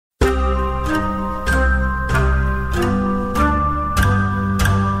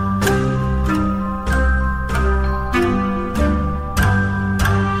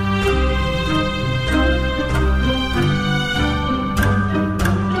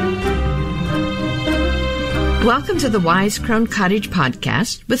Welcome to the Wise Crone Cottage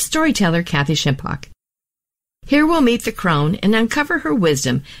podcast with storyteller Kathy Shimpock. Here we'll meet the crone and uncover her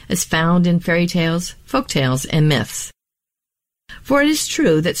wisdom as found in fairy tales, folk tales, and myths. For it is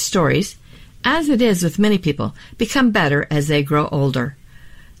true that stories, as it is with many people, become better as they grow older.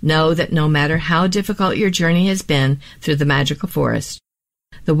 Know that no matter how difficult your journey has been through the magical forest,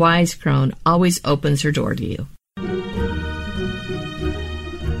 the wise crone always opens her door to you.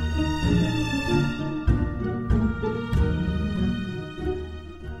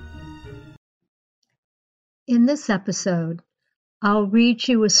 In this episode, I'll read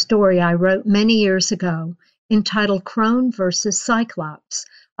you a story I wrote many years ago entitled Crone versus Cyclops,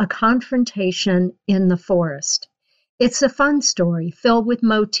 a confrontation in the forest. It's a fun story filled with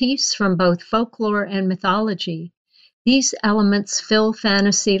motifs from both folklore and mythology. These elements fill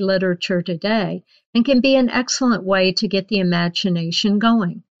fantasy literature today and can be an excellent way to get the imagination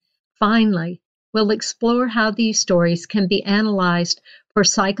going. Finally, we'll explore how these stories can be analyzed for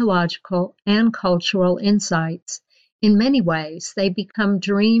psychological and cultural insights. In many ways, they become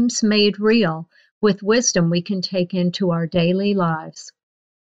dreams made real with wisdom we can take into our daily lives.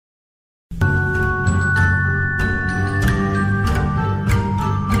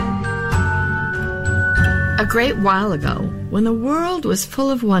 A great while ago, when the world was full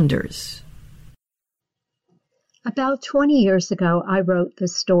of wonders. About 20 years ago, I wrote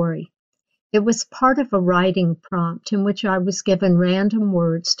this story. It was part of a writing prompt in which I was given random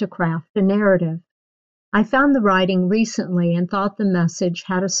words to craft a narrative. I found the writing recently and thought the message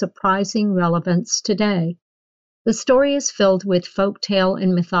had a surprising relevance today. The story is filled with folktale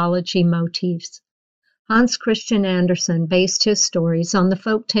and mythology motifs. Hans Christian Andersen based his stories on the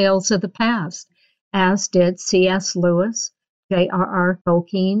folktales of the past, as did C.S. Lewis, J.R.R.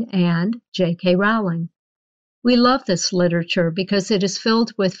 Tolkien, and J.K. Rowling. We love this literature because it is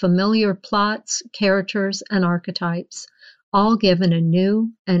filled with familiar plots, characters, and archetypes, all given a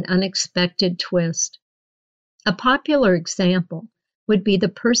new and unexpected twist. A popular example would be the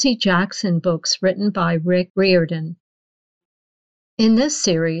Percy Jackson books written by Rick Riordan. In this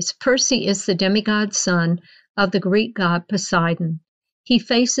series, Percy is the demigod son of the Greek god Poseidon. He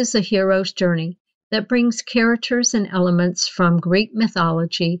faces a hero's journey that brings characters and elements from Greek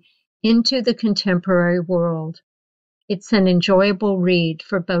mythology into the contemporary world. It's an enjoyable read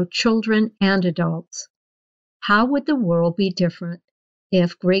for both children and adults. How would the world be different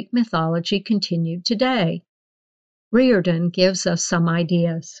if Greek mythology continued today? Riordan gives us some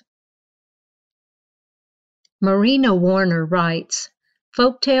ideas. Marina Warner writes,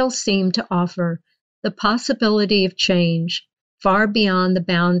 "Folktales seem to offer the possibility of change far beyond the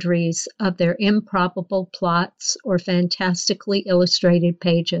boundaries of their improbable plots or fantastically illustrated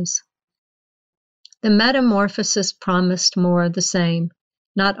pages. The metamorphosis promised more of the same,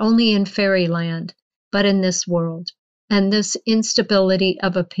 not only in fairyland, but in this world, and this instability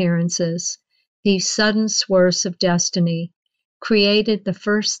of appearances, these sudden swerves of destiny, created the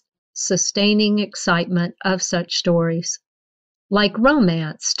first sustaining excitement of such stories. Like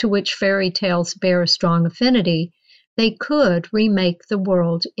romance, to which fairy tales bear a strong affinity, they could remake the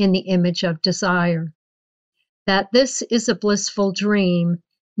world in the image of desire. That this is a blissful dream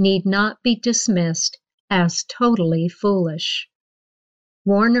need not be dismissed as totally foolish."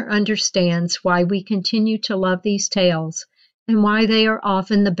 Warner understands why we continue to love these tales and why they are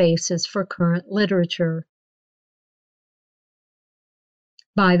often the basis for current literature.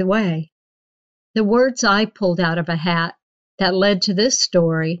 By the way, the words I pulled out of a hat that led to this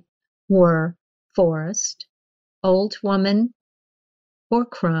story were forest, old woman or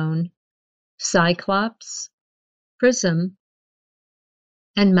crone, cyclops, prism,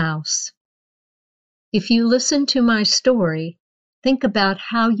 and mouse. If you listen to my story, think about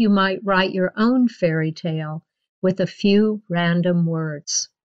how you might write your own fairy tale with a few random words.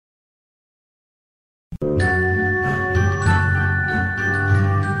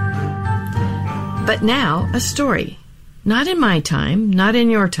 But now, a story. Not in my time, not in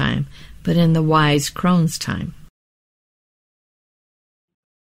your time, but in the wise crone's time.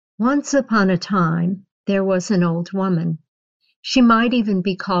 Once upon a time, there was an old woman. She might even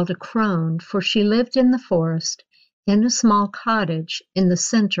be called a crone, for she lived in the forest in a small cottage in the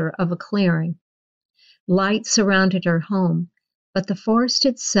center of a clearing. Light surrounded her home, but the forest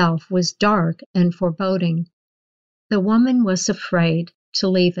itself was dark and foreboding. The woman was afraid to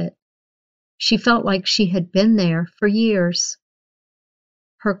leave it. She felt like she had been there for years.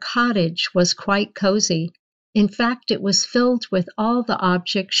 Her cottage was quite cozy. In fact, it was filled with all the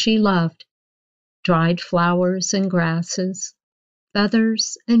objects she loved: dried flowers and grasses,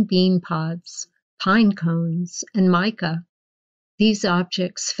 feathers and bean pods, pine cones and mica. These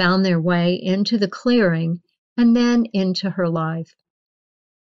objects found their way into the clearing and then into her life.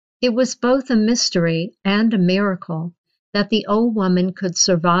 It was both a mystery and a miracle that the old woman could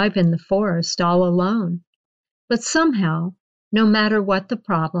survive in the forest all alone. But somehow, no matter what the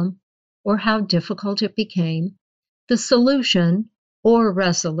problem or how difficult it became, the solution or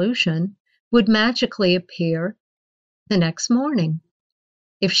resolution would magically appear the next morning.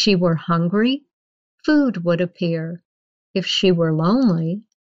 If she were hungry, food would appear. If she were lonely,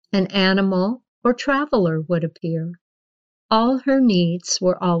 an animal or traveler would appear. All her needs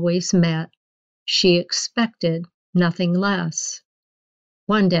were always met. She expected nothing less.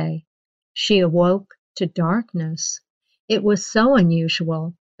 One day, she awoke to darkness. It was so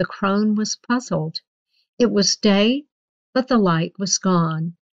unusual, the crone was puzzled. It was day, but the light was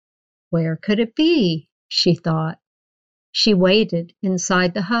gone. Where could it be? She thought. She waited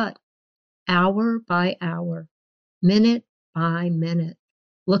inside the hut, hour by hour, minute by minute,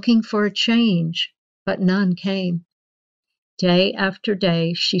 looking for a change, but none came. Day after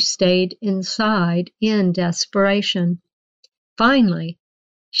day, she stayed inside in desperation. Finally,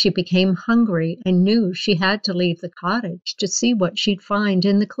 she became hungry and knew she had to leave the cottage to see what she'd find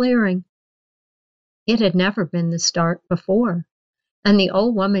in the clearing. It had never been this dark before, and the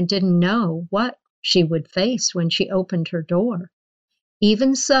old woman didn't know what she would face when she opened her door.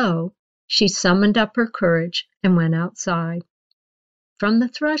 Even so, she summoned up her courage and went outside. From the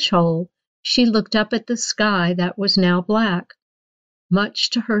threshold, she looked up at the sky that was now black. Much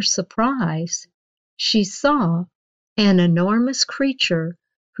to her surprise, she saw an enormous creature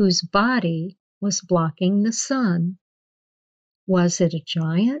whose body was blocking the sun. Was it a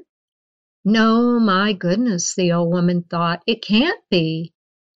giant? No, my goodness, the old woman thought, it can't be.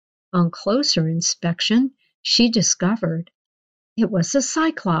 On closer inspection, she discovered it was a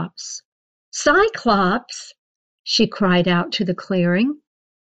cyclops. Cyclops! She cried out to the clearing.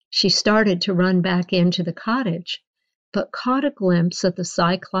 She started to run back into the cottage, but caught a glimpse of the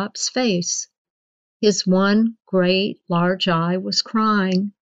cyclops' face. His one great large eye was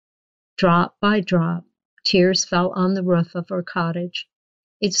crying. Drop by drop, tears fell on the roof of her cottage.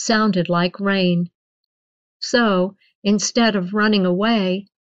 It sounded like rain. So, instead of running away,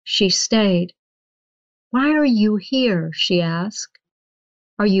 she stayed. "Why are you here?" she asked.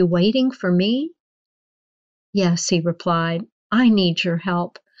 "Are you waiting for me?" "Yes," he replied. "I need your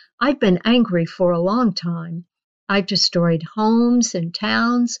help. I've been angry for a long time. I've destroyed homes and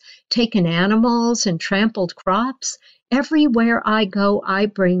towns, taken animals and trampled crops. Everywhere I go, I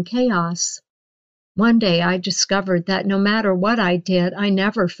bring chaos. One day I discovered that no matter what I did, I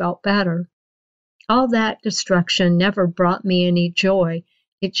never felt better. All that destruction never brought me any joy.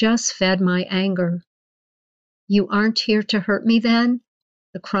 It just fed my anger." "You aren't here to hurt me then?"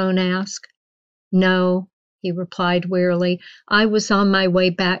 the crone asked. "No," he replied wearily. "I was on my way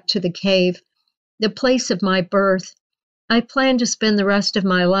back to the cave, the place of my birth. I planned to spend the rest of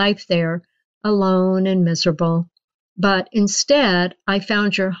my life there, alone and miserable. But instead, I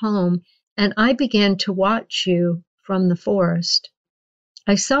found your home, and I began to watch you from the forest.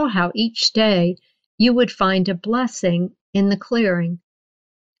 I saw how each day you would find a blessing in the clearing.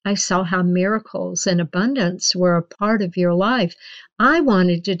 I saw how miracles and abundance were a part of your life. I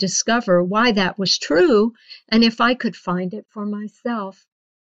wanted to discover why that was true and if I could find it for myself."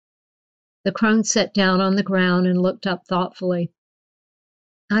 The crone sat down on the ground and looked up thoughtfully.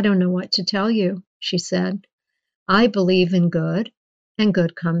 "I don't know what to tell you," she said. "I believe in good, and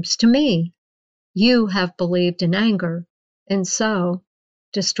good comes to me. You have believed in anger, and so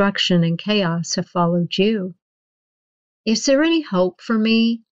destruction and chaos have followed you. Is there any hope for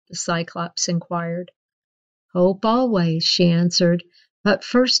me?" the Cyclops inquired. "Hope always," she answered, "but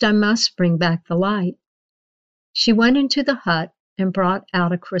first I must bring back the light." She went into the hut and brought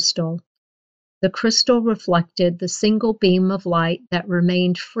out a crystal. The crystal reflected the single beam of light that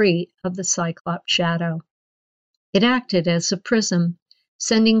remained free of the Cyclops shadow. It acted as a prism,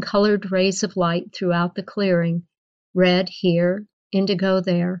 sending colored rays of light throughout the clearing, red here, indigo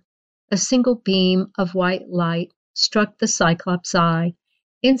there. A single beam of white light struck the Cyclops' eye.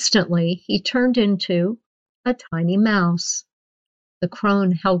 Instantly, he turned into a tiny mouse. The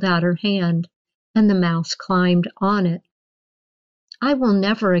crone held out her hand, and the mouse climbed on it. "I will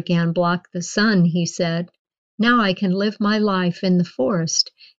never again block the sun," he said. "Now I can live my life in the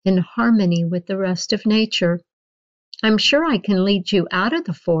forest in harmony with the rest of nature. I'm sure I can lead you out of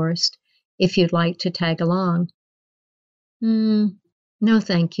the forest if you'd like to tag along." No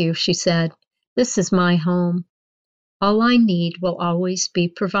thank you," she said. "This is my home. All I need will always be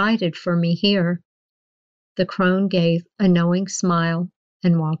provided for me here." The crone gave a knowing smile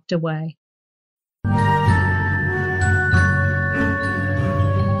and walked away.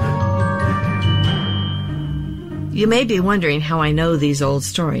 You may be wondering how I know these old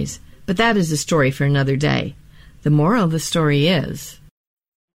stories, but that is a story for another day. The moral of the story is...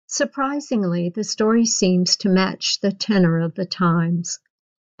 Surprisingly, the story seems to match the tenor of the times.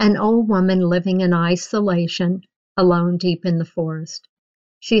 An old woman living in isolation, alone deep in the forest.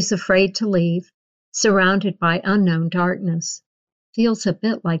 She's afraid to leave, surrounded by unknown darkness. Feels a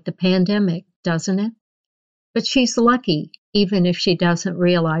bit like the pandemic, doesn't it? But she's lucky, even if she doesn't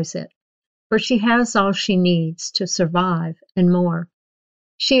realize it, for she has all she needs to survive and more.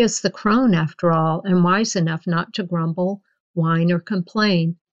 She is the crone, after all, and wise enough not to grumble, whine, or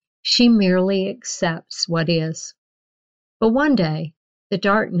complain. She merely accepts what is. But one day, the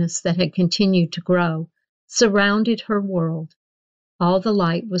darkness that had continued to grow surrounded her world. All the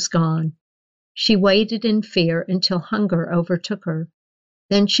light was gone. She waited in fear until hunger overtook her.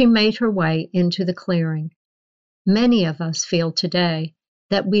 Then she made her way into the clearing. Many of us feel today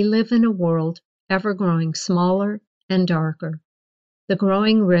that we live in a world ever growing smaller and darker. The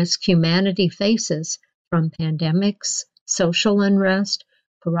growing risk humanity faces from pandemics, social unrest,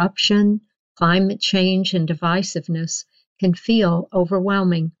 corruption, climate change, and divisiveness can feel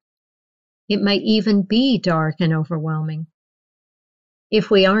overwhelming. It may even be dark and overwhelming.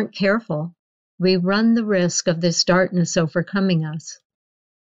 If we aren't careful, we run the risk of this darkness overcoming us.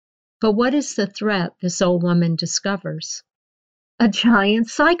 But what is the threat this old woman discovers? A giant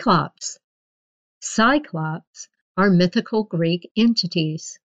cyclops. Cyclops are mythical Greek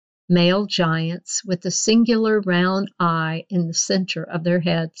entities, male giants with a singular round eye in the center of their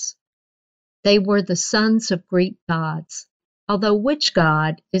heads. They were the sons of Greek gods, although which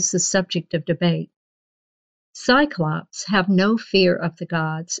god is the subject of debate. Cyclops have no fear of the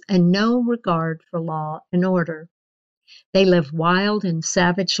gods and no regard for law and order. They live wild and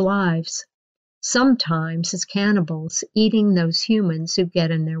savage lives, sometimes as cannibals, eating those humans who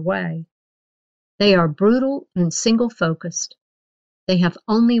get in their way. They are brutal and single-focused. They have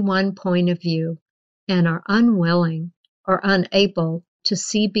only one point of view and are unwilling or unable to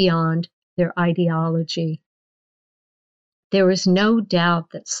see beyond their ideology. There is no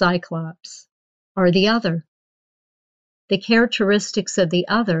doubt that Cyclops are the other. The characteristics of the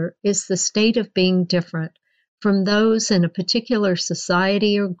other is the state of being different from those in a particular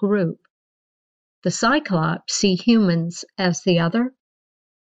society or group. The Cyclops see humans as the other,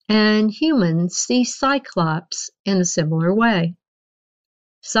 and humans see Cyclops in a similar way.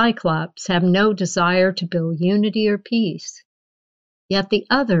 Cyclops have no desire to build unity or peace, yet the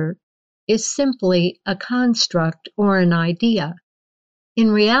other is simply a construct or an idea.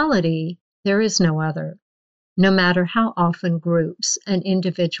 In reality, there is no other, no matter how often groups and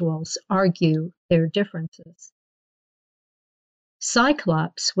individuals argue their differences.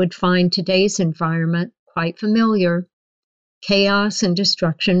 Cyclops would find today's environment quite familiar. Chaos and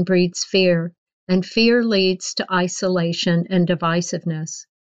destruction breeds fear, and fear leads to isolation and divisiveness.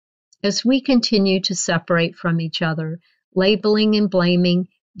 As we continue to separate from each other, labeling and blaming,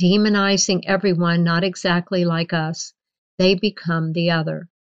 demonizing everyone not exactly like us, they become the other.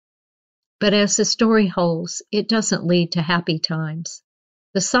 But as the story holds, it doesn't lead to happy times.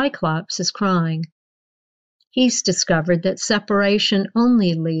 The Cyclops is crying. He's discovered that separation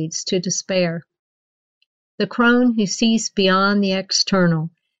only leads to despair. The crone who sees beyond the external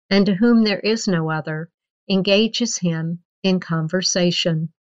and to whom there is no other engages him in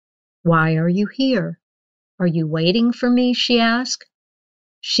conversation. "Why are you here? Are you waiting for me?" she asks.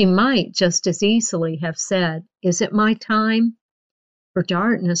 She might just as easily have said, "Is it my time?" For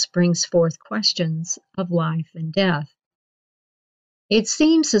darkness brings forth questions of life and death. It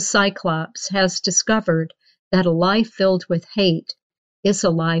seems the Cyclops has discovered that a life filled with hate is a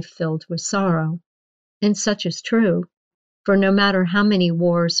life filled with sorrow. And such is true, for no matter how many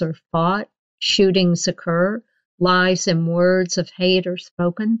wars are fought, shootings occur, lies and words of hate are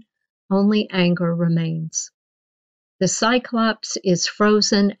spoken, only anger remains. The Cyclops is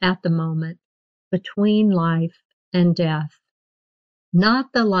frozen at the moment between life and death.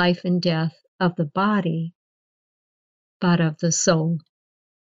 Not the life and death of the body, but of the soul.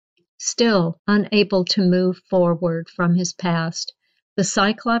 Still unable to move forward from his past, the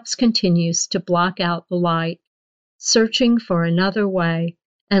Cyclops continues to block out the light, searching for another way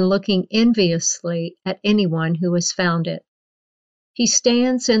and looking enviously at anyone who has found it. He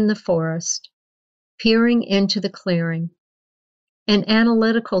stands in the forest, peering into the clearing. In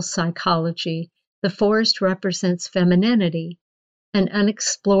analytical psychology, the forest represents femininity, an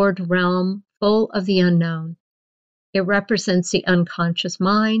unexplored realm full of the unknown. It represents the unconscious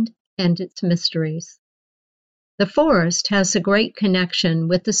mind and its mysteries. The forest has a great connection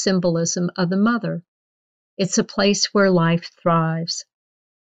with the symbolism of the mother. It's a place where life thrives.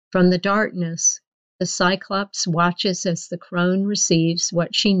 From the darkness, The Cyclops watches as the crone receives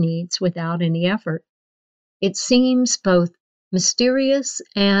what she needs without any effort. It seems both mysterious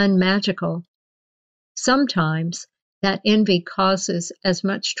and magical. Sometimes that envy causes as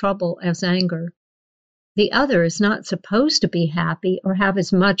much trouble as anger. The other is not supposed to be happy or have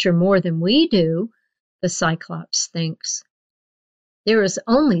as much or more than we do, the Cyclops thinks. There is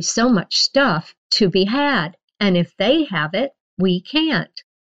only so much stuff to be had, and if they have it, we can't.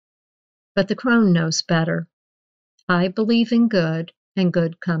 But the crone knows better. I believe in good, and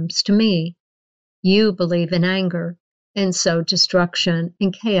good comes to me. You believe in anger, and so destruction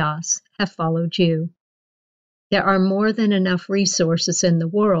and chaos have followed you. There are more than enough resources in the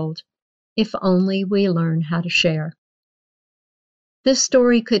world, if only we learn how to share. This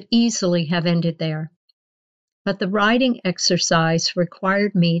story could easily have ended there, but the writing exercise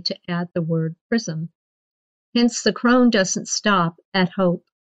required me to add the word prism. Hence, the crone doesn't stop at hope.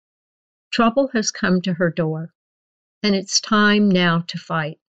 Trouble has come to her door, and it's time now to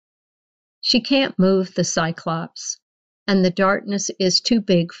fight. She can't move the Cyclops, and the darkness is too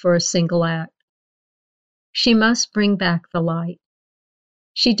big for a single act. She must bring back the light.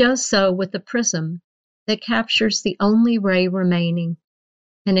 She does so with the prism that captures the only ray remaining,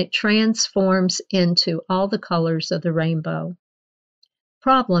 and it transforms into all the colors of the rainbow.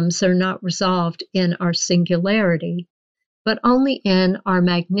 Problems are not resolved in our singularity, but only in our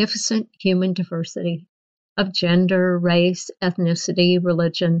magnificent human diversity of gender, race, ethnicity,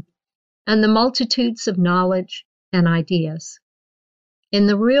 religion, and the multitudes of knowledge and ideas. In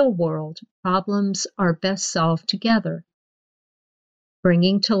the real world, problems are best solved together,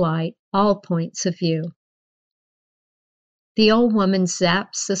 bringing to light all points of view. The old woman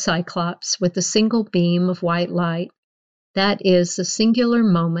zaps the Cyclops with a single beam of white light. That is the singular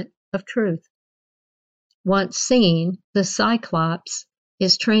moment of truth. Once seen, the Cyclops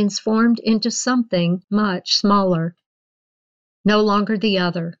is transformed into something much smaller. No longer the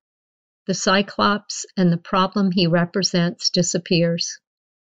other. The Cyclops and the problem he represents disappears.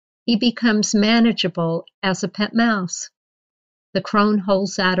 He becomes manageable as a pet mouse. The crone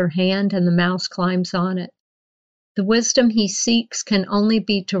holds out her hand and the mouse climbs on it. The wisdom he seeks can only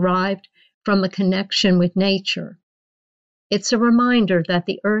be derived from a connection with nature. It's a reminder that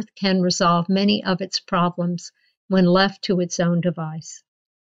the earth can resolve many of its problems when left to its own device.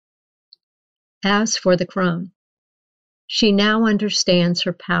 As for the crone, she now understands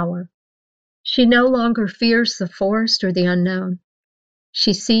her power. She no longer fears the forest or the unknown.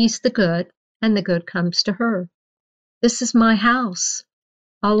 She sees the good, and the good comes to her. This is my house.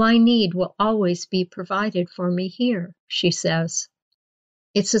 All I need will always be provided for me here, she says.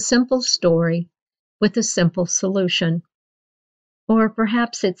 It's a simple story with a simple solution. Or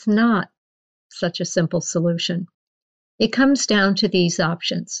perhaps it's not such a simple solution. It comes down to these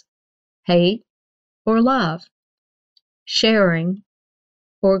options: hate or love, sharing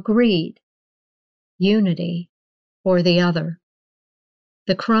or greed, unity or the other.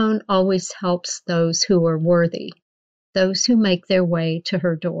 The crone always helps those who are worthy, those who make their way to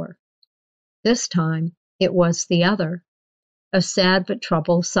her door. This time it was the other, a sad but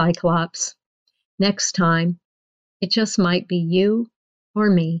troubled Cyclops. Next time, it just might be you or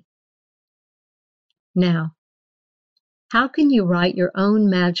me. Now, how can you write your own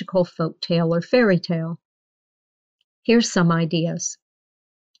magical folktale or fairy tale? Here's some ideas.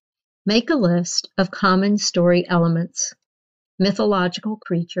 Make a list of common story elements, mythological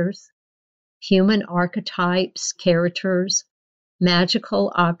creatures, human archetypes, characters,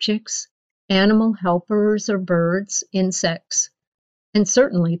 magical objects, animal helpers or birds, insects, and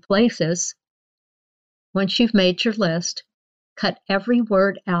certainly places. Once you've made your list, cut every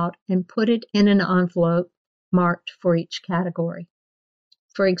word out and put it in an envelope marked for each category.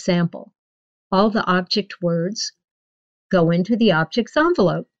 For example, all the object words go into the object's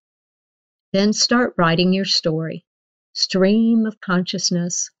envelope. Then start writing your story, stream of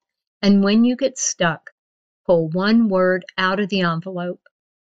consciousness, and when you get stuck, pull one word out of the envelope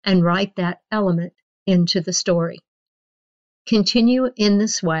and write that element into the story. Continue in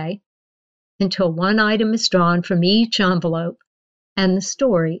this way until one item is drawn from each envelope and the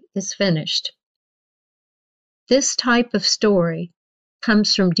story is finished. This type of story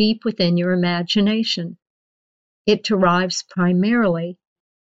comes from deep within your imagination. It derives primarily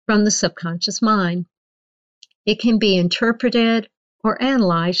from the subconscious mind. It can be interpreted or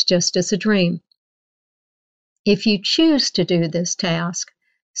analyzed just as a dream. If you choose to do this task,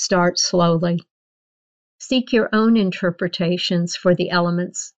 start slowly. Seek your own interpretations for the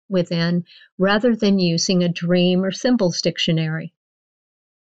elements within rather than using a dream or symbols dictionary.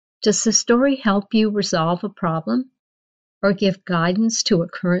 Does the story help you resolve a problem or give guidance to a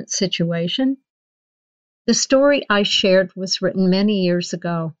current situation? The story I shared was written many years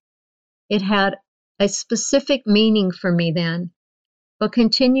ago. It had a specific meaning for me then, but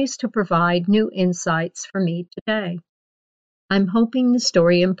continues to provide new insights for me today. I'm hoping the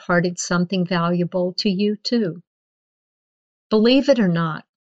story imparted something valuable to you too. Believe it or not,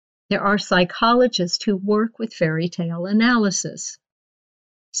 there are psychologists who work with fairy tale analysis.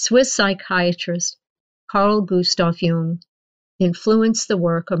 Swiss psychiatrist Carl Gustav Jung influenced the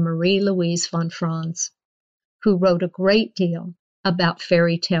work of Marie-Louise von Franz, who wrote a great deal about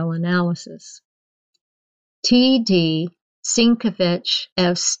fairy tale analysis. T.D. Sienkiewicz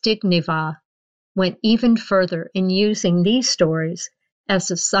of Stigniva went even further in using these stories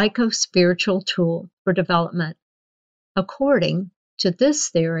as a psycho-spiritual tool for development. According to this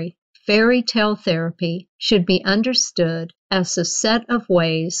theory, fairy tale therapy should be understood as a set of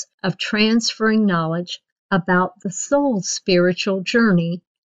ways of transferring knowledge about the soul's spiritual journey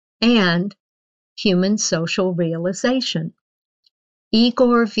and human social realization.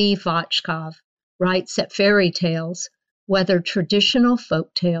 Igor V. Vochkov writes that fairy tales, whether traditional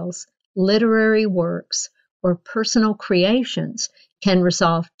folk tales, literary works, or personal creations, can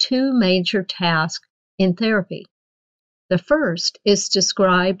resolve two major tasks in therapy. The first is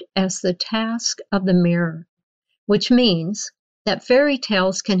described as the task of the mirror, which means that fairy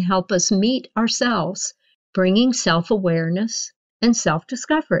tales can help us meet ourselves, bringing self-awareness and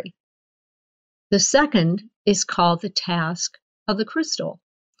self-discovery. The second is called the task of the crystal.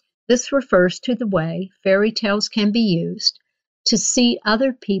 This refers to the way fairy tales can be used to see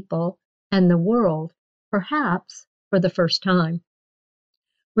other people and the world, perhaps for the first time.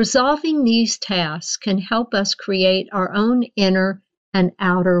 Resolving these tasks can help us create our own inner and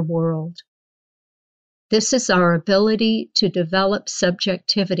outer world. This is our ability to develop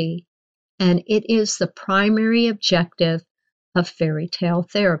subjectivity, and it is the primary objective of fairy tale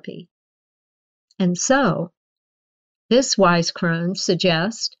therapy. And so, this wise crone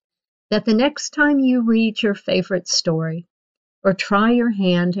suggests that the next time you read your favorite story or try your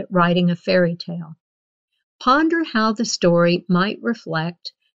hand at writing a fairy tale, ponder how the story might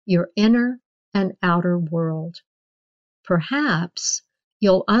reflect your inner and outer world. Perhaps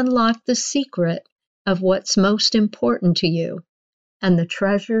you'll unlock the secret of what's most important to you and the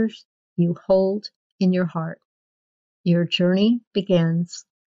treasures you hold in your heart. Your journey begins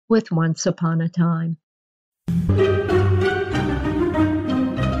with Once Upon a Time.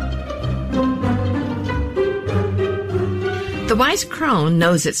 The wise crone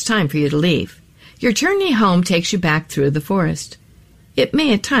knows it's time for you to leave. Your journey home takes you back through the forest. It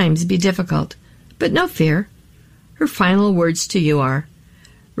may at times be difficult, but no fear. Her final words to you are,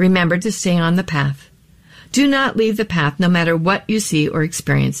 remember to stay on the path. Do not leave the path no matter what you see or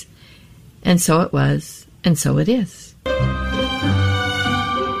experience. And so it was, and so it is.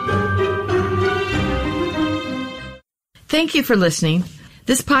 Thank you for listening.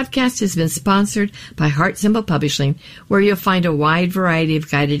 This podcast has been sponsored by Heart Symbol Publishing, where you'll find a wide variety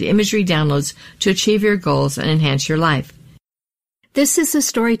of guided imagery downloads to achieve your goals and enhance your life. This is the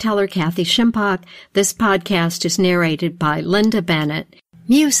storyteller Kathy Shimpock. This podcast is narrated by Linda Bennett.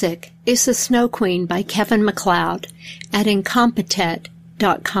 Music is The Snow Queen by Kevin MacLeod at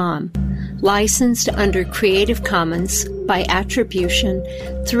Incompetech.com. Licensed under Creative Commons by Attribution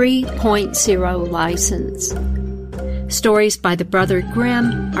 3.0 license. Stories by the Brother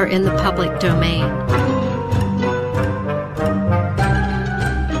Grimm are in the public domain.